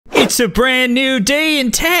a brand new day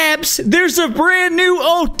in tabs. There's a brand new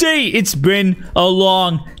update. It's been a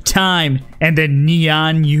long time, and the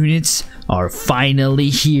neon units are finally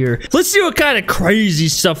here. Let's see what kind of crazy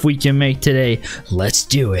stuff we can make today. Let's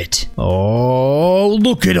do it. Oh,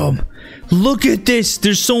 look at them. Look at this.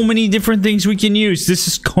 There's so many different things we can use. This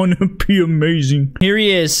is gonna be amazing. Here he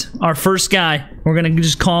is, our first guy. We're gonna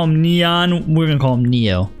just call him Neon. We're gonna call him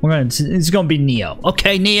Neo. It's gonna be Neo.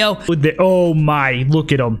 Okay, Neo. With the, oh my,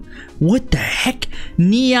 look at him. What the heck?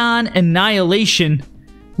 Neon Annihilation.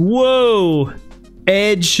 Whoa.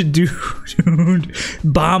 Edge, dude.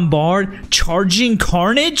 Bombard. Charging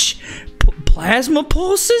Carnage. Plasma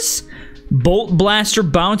Pulses. Bolt Blaster,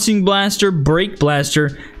 Bouncing Blaster, Break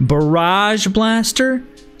Blaster, Barrage Blaster,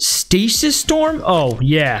 Stasis Storm? Oh,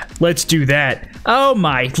 yeah. Let's do that. Oh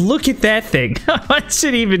my, look at that thing. What's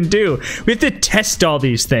it even do? We have to test all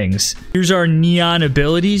these things. Here's our Neon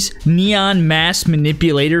abilities. Neon Mass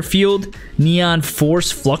Manipulator Field, Neon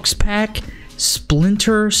Force Flux Pack,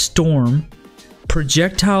 Splinter Storm,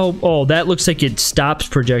 Projectile... Oh, that looks like it stops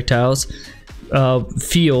projectiles.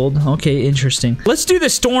 Field. Okay, interesting. Let's do the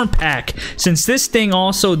storm pack, since this thing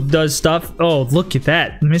also does stuff. Oh, look at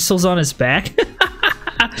that. Missiles on his back.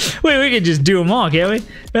 Wait, we can just do them all, can't we?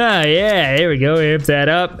 Ah, yeah, there we go. Amp that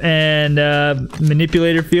up. And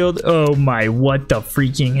manipulator field. Oh my, what the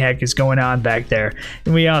freaking heck is going on back there?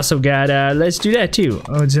 And we also got, let's do that too.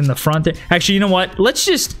 Oh, it's in the front there. Actually, you know what? Let's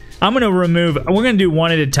just, I'm gonna remove, we're gonna do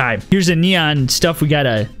one at a time. Here's a neon stuff. We got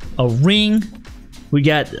a ring. We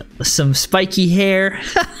got some spiky hair.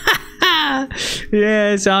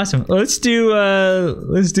 Yeah, it's awesome. Let's do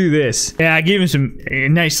this. Yeah, I gave him a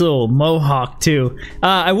nice little mohawk too.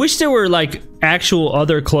 I wish there were like actual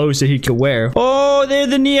other clothes that he could wear. Oh, they're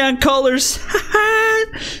the neon colors.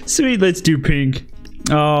 Sweet, let's do pink.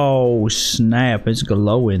 Oh, snap, it's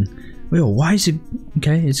glowing. Wait, why is it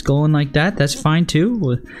okay? It's glowing like that. That's fine too.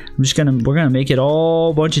 We're gonna make it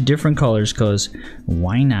all a bunch of different colors, cause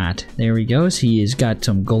why not? There he goes. He has got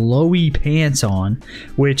some glowy pants on,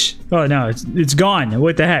 which, oh no, it's gone.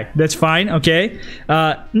 What the heck? That's fine. Okay.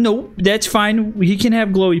 No, that's fine. He can have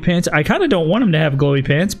glowy pants. I kind of don't want him to have glowy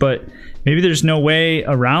pants, but maybe there's no way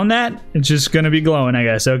around that. It's just gonna be glowing, I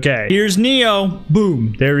guess. Okay. Here's Neo.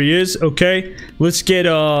 Boom. There he is. Okay. Let's get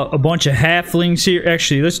a bunch of halflings here.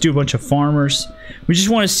 Actually, let's do a bunch of farmers. We just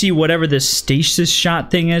want to see whatever this stasis shot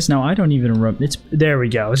thing is. Now, I don't even remember. There we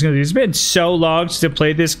go. It's been so long since I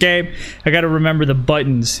played this game. I gotta remember the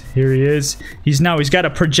buttons. Here he is. He's got a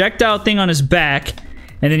projectile thing on his back.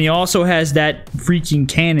 And then he also has that freaking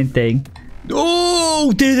cannon thing.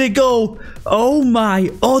 Oh, there they go. Oh my.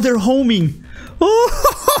 Oh, they're homing.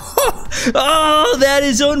 Oh, that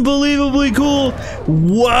is unbelievably cool.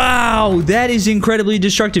 Wow, that is incredibly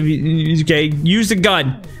destructive. Okay, use the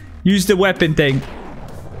gun. Use the weapon thing.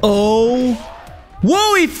 Oh.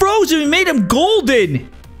 Whoa, he froze him. He made him golden.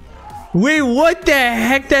 Wait, what the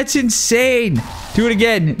heck? That's insane. Do it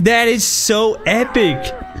again. That is so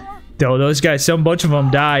epic. Though those guys, some bunch of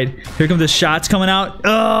them died. Here come the shots coming out.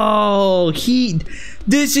 Oh,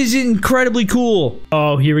 this is incredibly cool.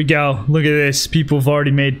 Oh, here we go. Look at this. People have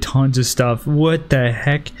already made tons of stuff. What the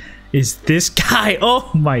heck is this guy? Oh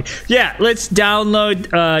my. Yeah, let's download.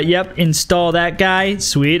 Yep, install that guy.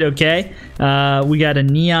 Sweet, okay. We got a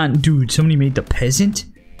neon. Dude, somebody made the peasant?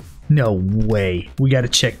 No way. We gotta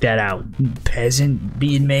check that out. Peasant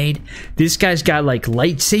being made. This guy's got like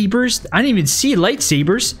lightsabers. I didn't even see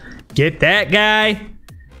lightsabers. Get that guy.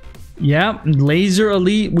 Yeah, laser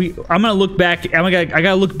elite. I'm gonna look back. I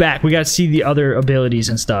gotta look back. We gotta see the other abilities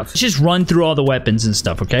and stuff. Let's just run through all the weapons and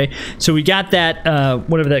stuff, okay? So we got that,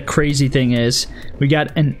 whatever that crazy thing is. We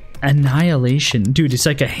got an annihilation. Dude, it's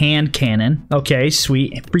like a hand cannon. Okay,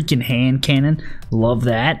 sweet. Freaking hand cannon. Love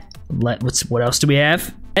that. What else do we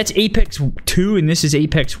have? That's Apex 2 and this is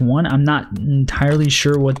Apex 1. I'm not entirely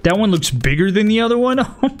sure what... That one looks bigger than the other one.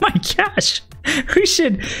 Oh my gosh.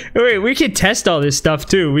 We could test all this stuff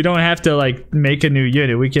too. We don't have to like make a new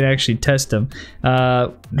unit. We can actually test them.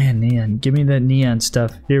 Man, neon. Give me the neon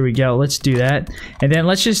stuff. Here we go. Let's do that. And then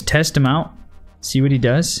let's just test him out. See what he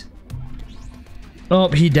does. Oh,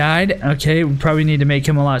 he died. Okay, we probably need to make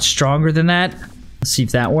him a lot stronger than that. Let's see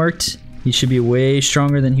if that worked. He should be way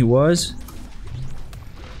stronger than he was.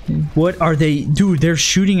 What are they? Dude, they're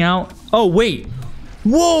shooting out. Oh, wait.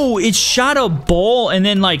 Whoa, it shot a ball and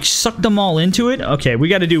then like sucked them all into it. Okay, we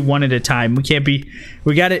got to do one at a time. We can't be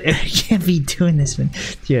doing this one.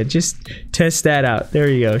 Yeah, just test that out. There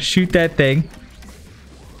you go. Shoot that thing.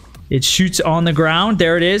 It shoots on the ground.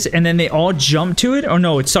 There it is. And then they all jump to it. Oh,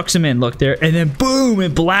 no. It sucks them in. Look there. And then boom.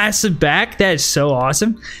 It blasts it back. That is so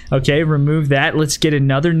awesome. Okay. Remove that. Let's get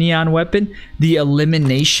another neon weapon. The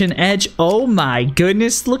elimination edge. Oh, my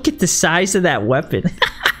goodness. Look at the size of that weapon.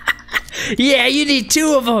 Yeah, you need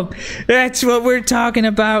 2 of them. That's what we're talking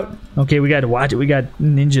about. Okay, we got to watch it. We got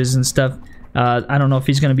ninjas and stuff. I don't know if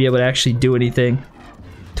he's going to be able to actually do anything.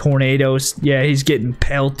 Tornadoes. Yeah, he's getting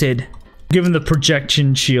pelted. Give him the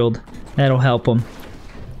projection shield. That'll help him.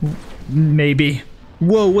 Maybe.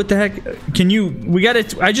 Whoa, what the heck? Can you... We got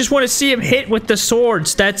to... I just want to see him hit with the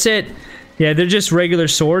swords. That's it. Yeah, they're just regular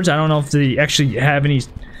swords. I don't know if they actually have any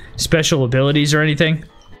special abilities or anything.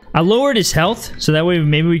 I lowered his health, so that way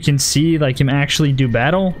maybe we can see like him actually do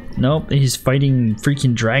battle. Nope, he's fighting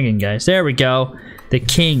freaking dragon guys. There we go. The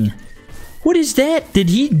king. What is that? Did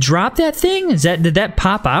he drop that thing? Did that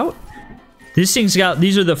pop out? This thing's got,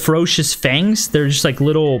 these are the ferocious fangs. They're just like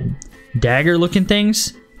little dagger looking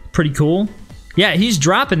things. Pretty cool. Yeah, he's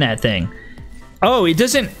dropping that thing. Oh, it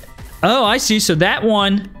doesn't, oh, I see. So that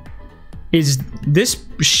one is this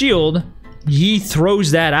shield. He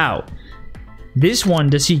throws that out. This one,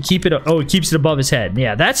 does he keep it? Oh, it keeps it above his head.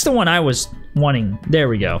 Yeah, that's the one I was wanting. There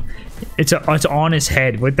we go. It's on his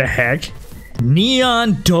head. What the heck?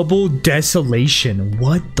 Neon double desolation.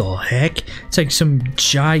 What the heck? It's like some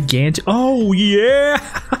gigantic. Oh yeah.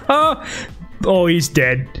 Oh, he's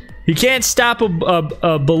dead. He can't stop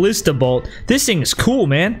a ballista bolt. This thing is cool,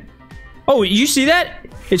 man. Oh, you see that?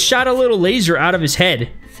 It shot a little laser out of his head,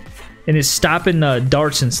 and is stopping the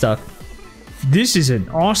darts and stuff. This is an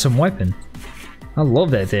awesome weapon. I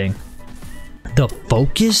love that thing. The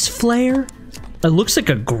focus flare? It looks like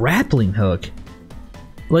a grappling hook.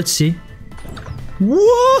 Let's see.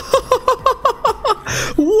 Whoa!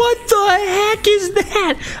 What the heck is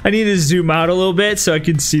that? I need to zoom out a little bit so I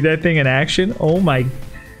can see that thing in action. Oh my...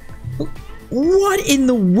 What in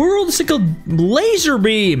the world? It's like a laser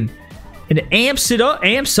beam. It amps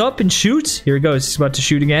up and shoots. Here it goes. It's about to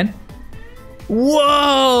shoot again.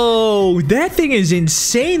 Whoa! That thing is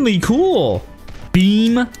insanely cool.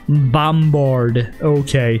 Beam bombard.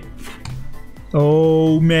 Okay.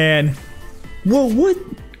 Oh, man. Whoa, what?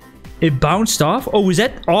 It bounced off? Oh, was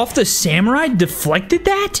that off the samurai? Deflected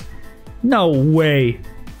that? No way.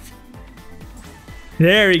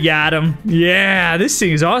 There, he got him. Yeah, this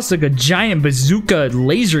thing is awesome. Like a giant bazooka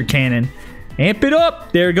laser cannon. Amp it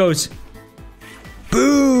up. There it goes.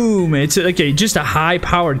 Boom. It's okay, just a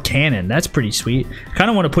high-powered cannon. That's pretty sweet. I kind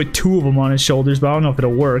of want to put 2 of them on his shoulders, but I don't know if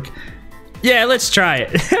it'll work. Yeah, let's try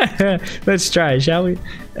it. Let's try it, shall we?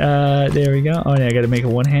 There we go. Oh, yeah, I gotta make it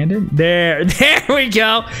one-handed. There we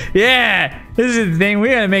go. Yeah, this is the thing. We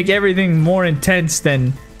gotta make everything more intense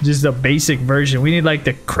than just a basic version. We need like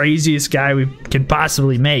the craziest guy we can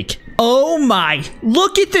possibly make. Oh my!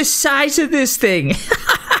 Look at the size of this thing.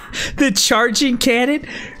 The charging cannon.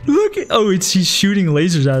 Look at, oh, he's shooting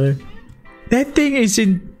lasers out of there. That thing is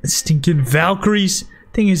in stinking Valkyries.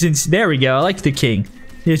 Thing is in. There we go. I like the king.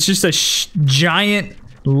 It's just a giant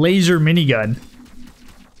laser minigun.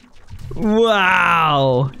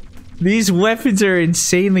 Wow. These weapons are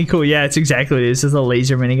insanely cool. Yeah, it's exactly what it is. It's a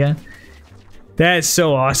laser minigun. That's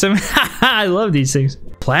so awesome. I love these things.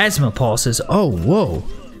 Plasma pulses. Oh, whoa.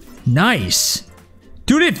 Nice.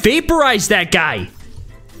 Dude, it vaporized that guy.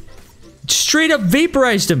 Straight up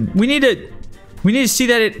vaporized him. We need to see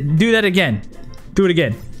that it do that again. Do it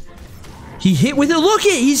again. He hit with it. Look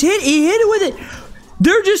it. He hit it with it.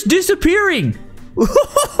 They're just disappearing.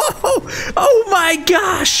 Oh my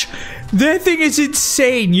gosh. That thing is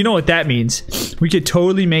insane. You know what that means. We could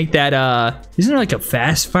totally make that, isn't there like a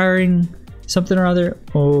fast firing something or other?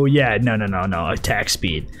 Oh yeah, no. Attack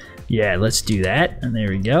speed. Yeah, let's do that. And there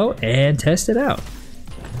we go. And test it out.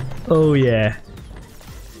 Oh yeah.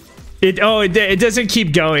 It doesn't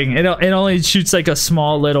keep going. It only shoots like a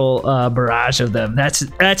small little barrage of them.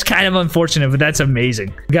 That's kind of unfortunate, but that's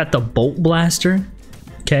amazing. We got the bolt blaster.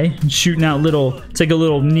 Okay, shooting out little, it's like a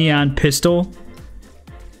little neon pistol.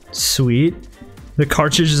 Sweet. The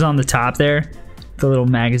cartridge is on the top there. The little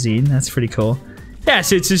magazine, that's pretty cool. Yeah,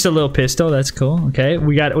 so it's just a little pistol, that's cool. Okay,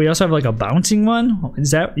 we also have like a bouncing one.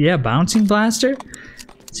 Is that, yeah, bouncing blaster?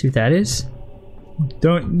 Let's see what that is.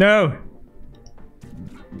 No.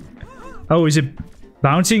 Oh, is it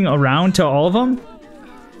bouncing around to all of them?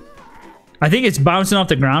 I think it's bouncing off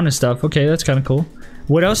the ground and stuff. Okay, that's kind of cool.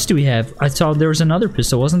 What else do we have? I saw there was another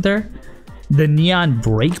pistol, wasn't there? The neon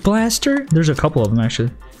brake blaster? There's a couple of them,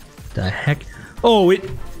 actually. The heck? Oh, did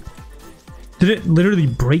it literally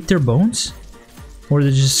break their bones? Or are they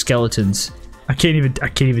just skeletons? I can't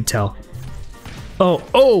even tell.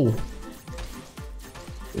 Oh.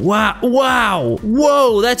 Wow. Wow.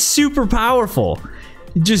 Whoa, that's super powerful.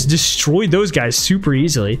 It just destroyed those guys super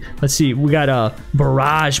easily. Let's see. We got a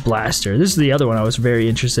barrage blaster. This is the other one I was very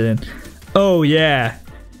interested in. Oh, yeah.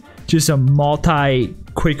 Just a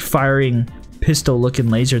multi-quick firing pistol looking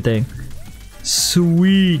laser thing.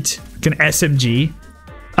 Sweet. Like an SMG.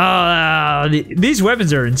 These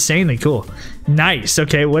weapons are insanely cool. Nice.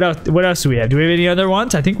 Okay, what else do we have? Do we have any other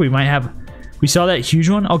ones? I think we might have. We saw that huge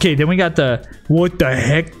one. Okay, then we got the, what the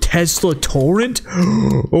heck, Tesla Torrent?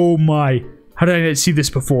 Oh my. How did I not see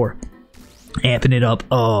this before? Amping it up.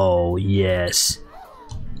 Oh, yes.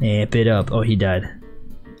 Amp it up. Oh, he died.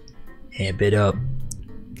 Amp it up.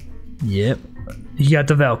 Yep. He got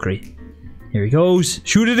the Valkyrie. Here he goes.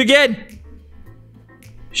 Shoot it again.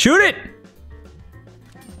 Shoot it.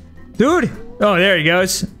 Dude. Oh, there he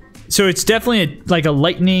goes. So it's definitely like a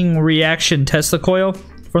lightning reaction Tesla coil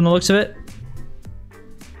from the looks of it.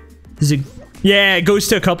 Is it? Yeah, it goes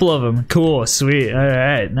to a couple of them. Cool, sweet. All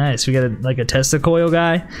right, nice. We got like a Tesla coil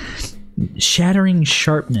guy. Shattering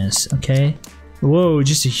sharpness. Okay. Whoa,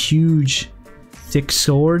 just a huge, thick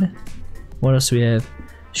sword. What else do we have?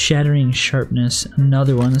 Shattering sharpness.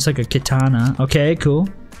 Another one. It's like a katana. Okay, cool.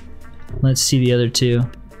 Let's see the other two.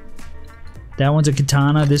 That one's a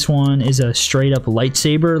katana. This one is a straight up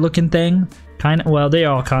lightsaber looking thing. Kind of. Well, they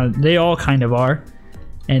all kind of are.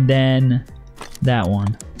 And then that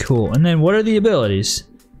one. Cool. And then what are the abilities?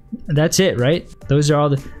 That's it, right? Those are all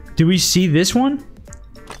the... Do we see this one?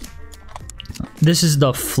 This is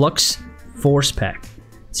the Flux Force Pack.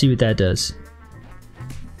 Let's see what that does.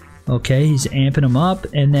 Okay, he's amping them up.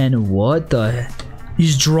 And then what the...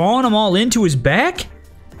 He's drawing them all into his back?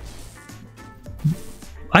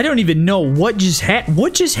 I don't even know what just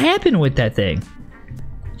happened with that thing.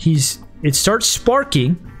 It starts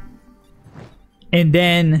sparking. And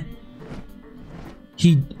then...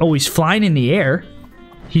 he's flying in the air.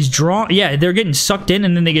 He's drawn. Yeah, they're getting sucked in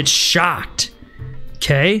and then they get shocked.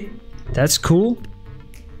 Okay, that's cool.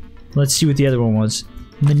 Let's see what the other one was.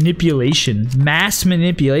 Manipulation. Mass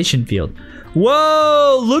manipulation field.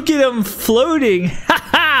 Whoa, look at them floating.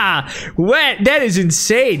 Haha. What? That is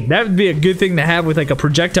insane. That would be a good thing to have with like a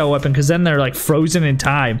projectile weapon because then they're like frozen in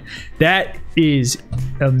time. That is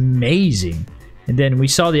amazing. And then we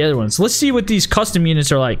saw the other ones. Let's see what these custom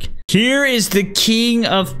units are like. Here is the king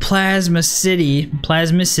of Plasmicity.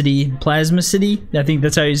 I think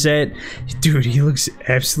that's how you say it. Dude, he looks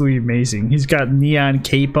absolutely amazing. He's got neon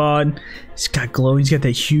cape on. He's got glow. He's got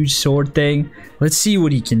that huge sword thing. Let's see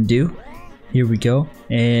what he can do. Here we go.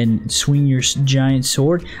 And swing your giant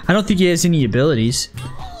sword. I don't think he has any abilities.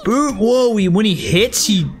 Boom. Whoa, when he hits,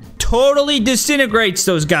 he totally disintegrates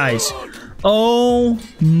those guys. Oh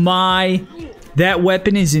my... That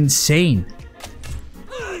weapon is insane.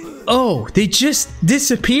 Oh, they just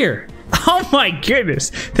disappear. Oh my goodness.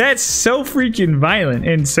 That's so freaking violent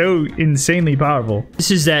and so insanely powerful. This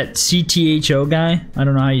is that CTHO guy. I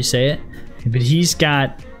don't know how you say it. But he's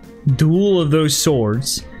got dual of those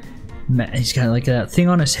swords. He's got like that thing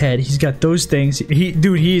on his head. He's got those things.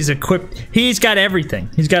 Dude, he's equipped. He's got everything.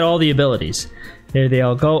 He's got all the abilities. There they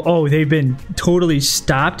all go. Oh, they've been totally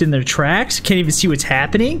stopped in their tracks. Can't even see what's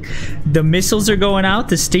happening. The missiles are going out.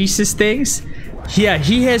 The stasis things. Yeah,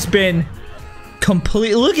 he has been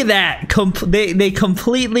complete. Look at that. They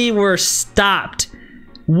completely were stopped.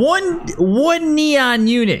 One neon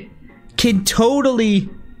unit can totally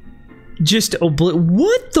just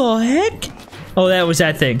what the heck? Oh, that was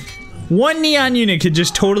that thing. One neon unit could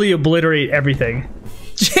just totally obliterate everything.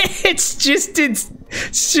 It's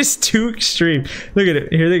just too extreme. Look at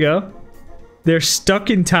it. Here they go. They're stuck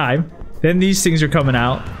in time. Then these things are coming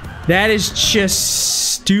out. That is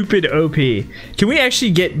just stupid OP. Can we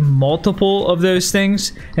actually get multiple of those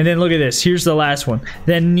things? And then look at this. Here's the last one.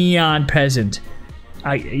 The Neon Peasant.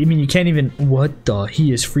 I mean, you can't even... What the...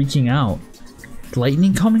 He is freaking out.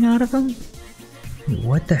 Lightning coming out of him?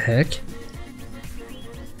 What the heck?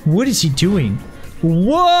 What is he doing?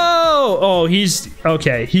 Whoa! Oh, he's...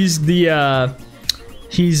 Okay, he's the...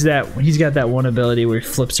 He's got that one ability where he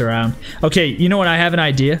flips around. Okay, you know what? I have an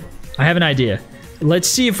idea. Let's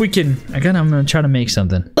see if we can... I'm gonna try to make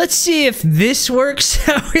something. Let's see if this works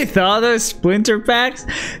with all those splinter packs.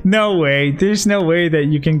 No way. There's no way that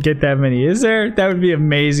you can get that many. Is there? That would be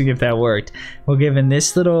amazing if that worked. We'll give him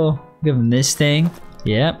this thing.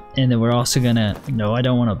 Yep. And then we're also gonna... No, I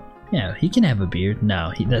don't want to... Yeah, he can have a beard.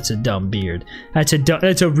 No, that's a dumb beard. That's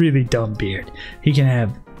a really dumb beard. He can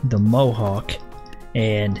have the mohawk.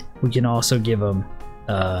 And we can also give him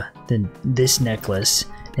this necklace.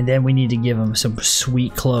 And then we need to give him some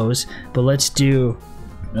sweet clothes. But let's do...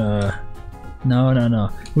 No.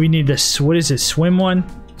 We need this... What is this? Swim one?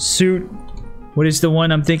 Suit? What is the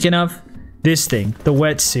one I'm thinking of? This thing, the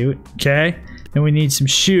wetsuit. Okay. Then we need some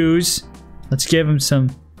shoes. Let's give him some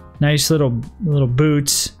nice little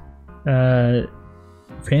boots.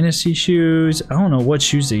 Fantasy shoes. I don't know what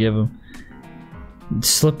shoes to give him.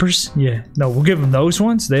 Slippers? Yeah. No, we'll give him those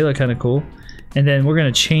ones. They look kind of cool. And then we're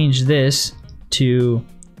gonna change this to.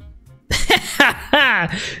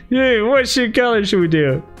 Hey, what shoe color should we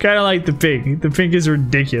do? Kind of like the pink. The pink is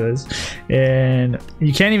ridiculous. And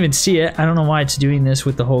you can't even see it. I don't know why it's doing this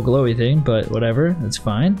with the whole glowy thing, but whatever. That's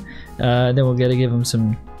fine. Then we'll gotta give him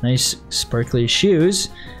some nice sparkly shoes.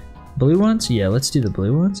 Blue ones? Yeah, let's do the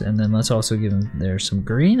blue ones. And then let's also give him there some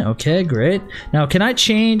green. Okay, great. Now, can I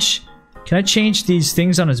change these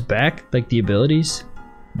things on his back? Like the abilities?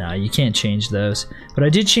 Nah, you can't change those. But I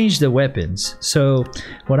did change the weapons. So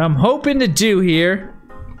what I'm hoping to do here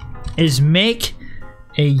is make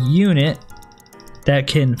a unit that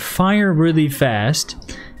can fire really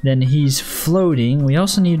fast. Then he's floating. We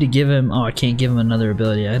also need to give him... Oh, I can't give him another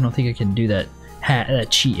ability. I don't think I can do that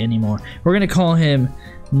cheat anymore. We're going to call him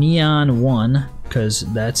Neon 1. Because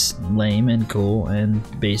that's lame and cool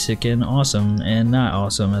and basic and awesome and not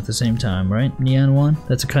awesome at the same time, right? Neon 1?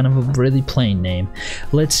 That's a kind of a really plain name.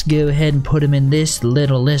 Let's go ahead and put him in this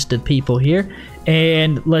little list of people here.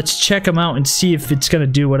 And let's check him out and see if it's going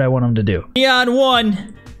to do what I want him to do. Neon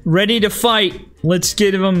 1, ready to fight. Let's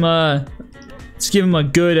give him a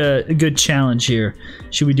good challenge here.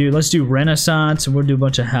 Should we do, let's do Renaissance and we'll do a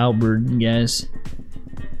bunch of halberd, guys.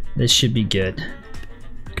 This should be good.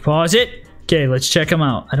 Pause it. Okay, let's check him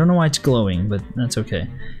out. I don't know why it's glowing, but that's okay.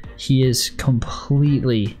 He is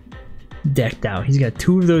completely decked out. He's got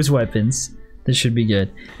 2 of those weapons. This should be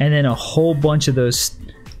good. And then a whole bunch of those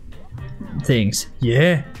things.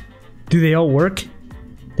 Yeah. Do they all work?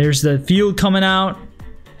 There's the field coming out.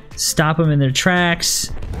 Stop them in their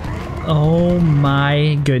tracks. Oh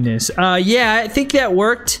my goodness. Yeah, I think that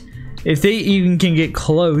worked. If they even can get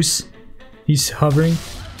close. He's hovering.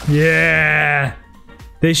 Yeah.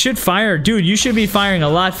 They should fire. Dude, you should be firing a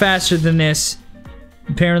lot faster than this.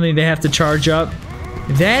 Apparently, they have to charge up.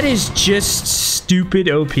 That is just stupid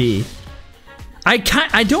OP.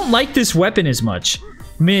 I don't like this weapon as much.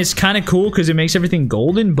 I mean, it's kind of cool because it makes everything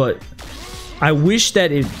golden, but I wish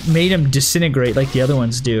that it made him disintegrate like the other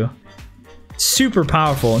ones do. Super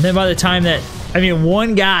powerful. And then by the time that... I mean,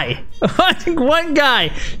 one guy. One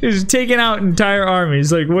guy is taking out entire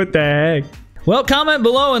armies. Like, what the heck? Well, comment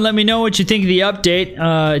below and let me know what you think of the update.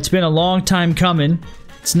 It's been a long time coming.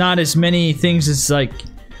 It's not as many things as like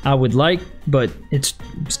I would like, but it's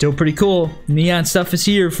still pretty cool. Neon stuff is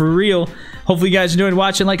here for real. Hopefully you guys enjoyed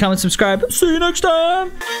watching. Like, comment, subscribe. See you next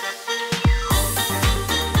time.